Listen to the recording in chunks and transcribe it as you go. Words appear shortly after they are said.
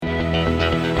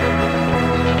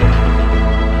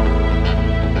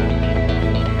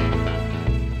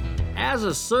As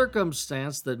a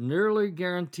circumstance that nearly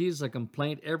guarantees a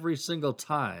complaint every single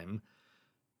time,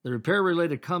 the repair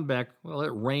related comeback, well,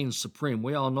 it reigns supreme.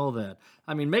 We all know that.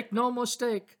 I mean, make no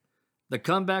mistake, the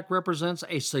comeback represents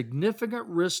a significant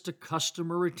risk to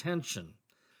customer retention.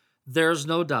 There's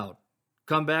no doubt.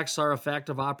 Comebacks are a fact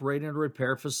of operating a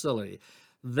repair facility.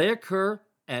 They occur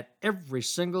at every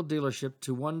single dealership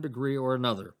to one degree or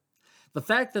another. The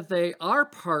fact that they are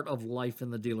part of life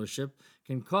in the dealership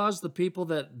can cause the people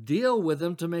that deal with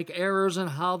them to make errors in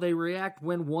how they react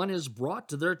when one is brought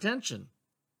to their attention.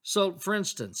 So, for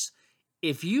instance,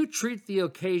 if you treat the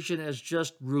occasion as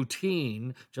just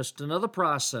routine, just another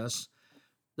process,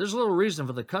 there's little reason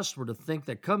for the customer to think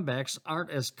that comebacks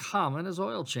aren't as common as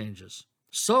oil changes.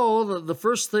 So, the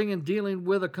first thing in dealing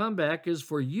with a comeback is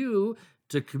for you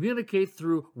to communicate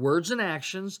through words and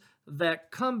actions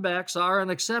that comebacks are an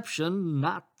exception,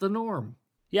 not the norm.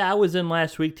 Yeah, I was in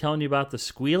last week telling you about the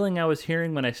squealing I was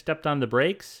hearing when I stepped on the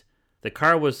brakes. The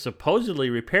car was supposedly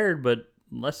repaired, but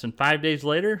less than 5 days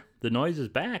later, the noise is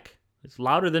back. It's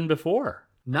louder than before.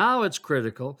 Now it's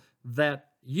critical that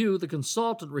you, the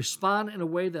consultant, respond in a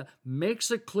way that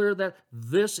makes it clear that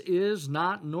this is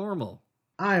not normal.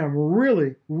 I am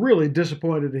really, really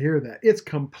disappointed to hear that. It's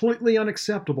completely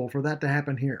unacceptable for that to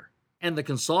happen here. And the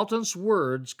consultant's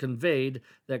words conveyed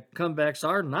that comebacks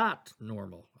are not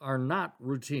normal, are not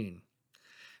routine.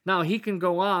 Now, he can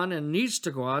go on and needs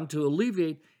to go on to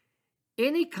alleviate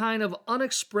any kind of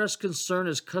unexpressed concern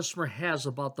his customer has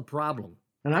about the problem.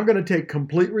 And I'm going to take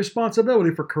complete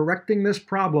responsibility for correcting this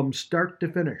problem start to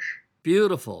finish.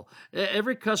 Beautiful.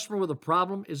 Every customer with a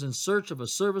problem is in search of a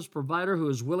service provider who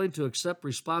is willing to accept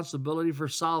responsibility for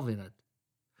solving it.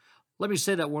 Let me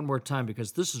say that one more time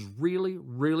because this is really,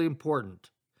 really important.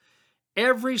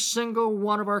 Every single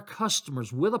one of our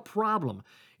customers with a problem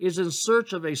is in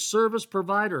search of a service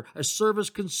provider, a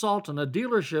service consultant, a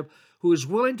dealership who is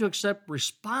willing to accept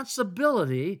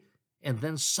responsibility and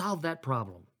then solve that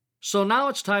problem. So now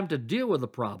it's time to deal with the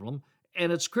problem,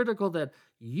 and it's critical that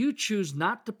you choose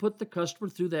not to put the customer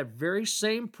through that very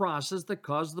same process that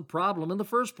caused the problem in the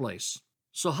first place.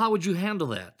 So how would you handle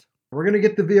that? We're going to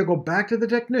get the vehicle back to the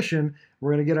technician.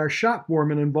 We're going to get our shop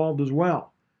foreman involved as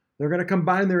well. They're going to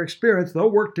combine their experience.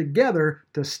 They'll work together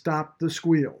to stop the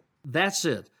squeal. That's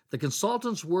it. The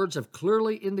consultant's words have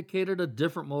clearly indicated a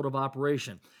different mode of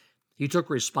operation. He took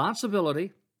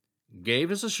responsibility, gave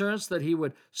his assurance that he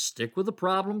would stick with the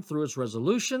problem through its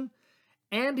resolution,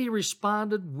 and he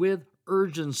responded with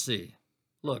urgency.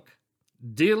 Look,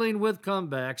 dealing with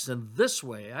comebacks in this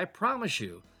way, I promise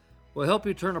you, will help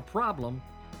you turn a problem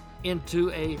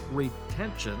into a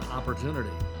retention opportunity.